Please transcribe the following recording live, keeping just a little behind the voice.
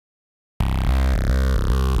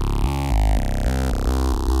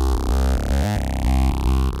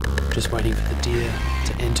just waiting for the deer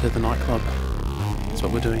to enter the nightclub. That's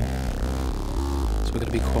what we're doing. So we're going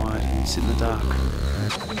to be quiet and sit in the dark.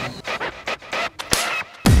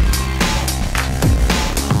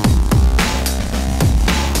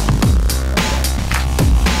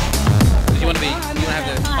 You want to have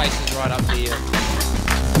the faces right up here.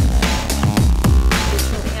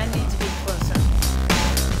 I need to be closer.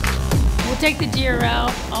 We'll take the deer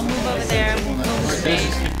out. I'll move over there and we'll move the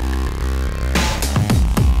stage.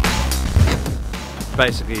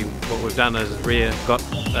 Basically what we've done is got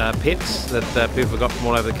pets that people have got from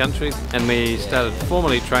all over the country, and we started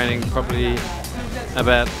formally training probably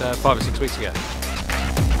about 5 or 6 weeks ago.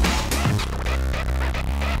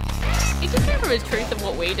 It just came from the truth of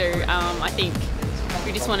what we do. I think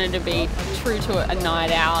we just wanted to be true to a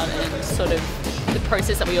night out and sort of the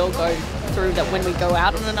process that we all go through that when we go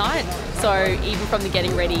out on a night. So even from the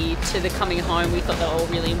getting ready to the coming home, we thought they were all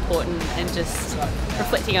really important and just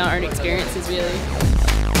reflecting our own experiences really.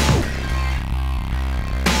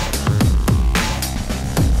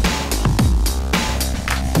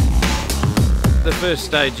 The first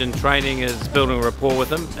stage in training is building a rapport with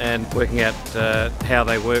them and working out how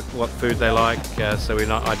they work, what food they like, so we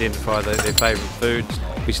identify their favourite foods.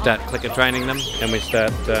 We start clicker training them, and we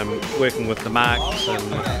start working with the marks and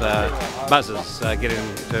with buzzers, getting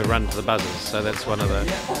them to run to the buzzers. So that's one of the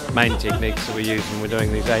main techniques that we use when we're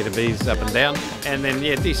doing these A to Bs up and down. And then,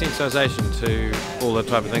 yeah, desensitisation to all the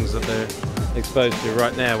type of things that they're exposed to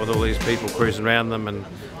right now with all these people cruising around them and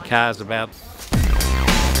cars about.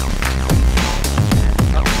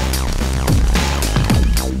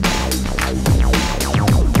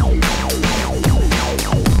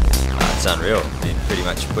 It's unreal. You pretty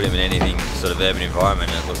much put him in anything sort of urban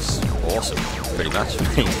environment and it looks awesome, pretty much.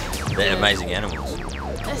 They're amazing animals.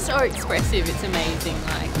 They're so expressive, it's amazing.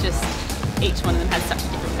 Like, just each one of them has such a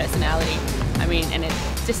different personality. I mean, and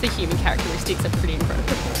just the human characteristics are pretty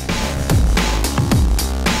incredible.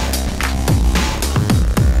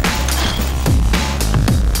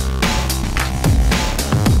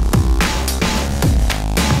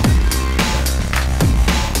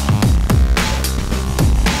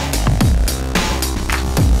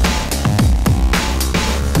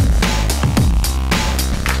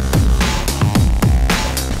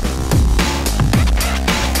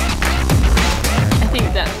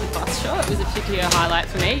 It was a particular highlight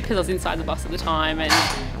for me because I was inside the bus at the time, and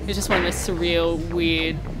it was just one of those surreal,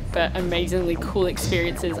 weird but amazingly cool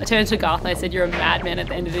experiences. I turned to Garth and I said, "You're a madman at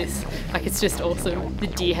the end of this." Like, it's just awesome. The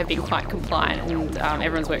deer have been quite compliant, and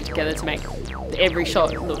everyone's worked together to make every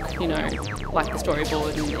shot look, you know, like the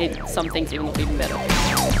storyboard, and some things even look even better.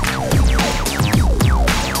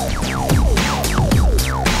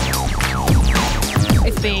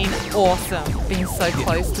 It's been awesome, being so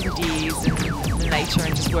close to the deers and the nature,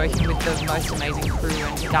 and just working with the most amazing crew,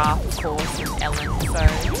 and Garth, of course, and Ellen. So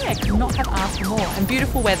yeah, could not have asked for more. And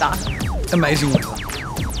beautiful weather. Amazing weather.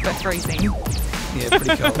 But freezing. Yeah,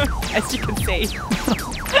 pretty cold. As you can see.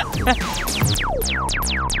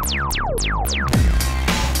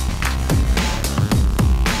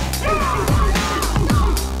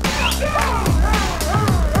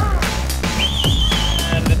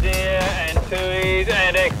 And the deer and Tooheys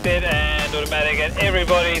and exit and automatic and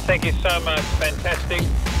everybody, thank you so much, fantastic.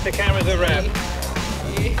 The cameras are wrapped.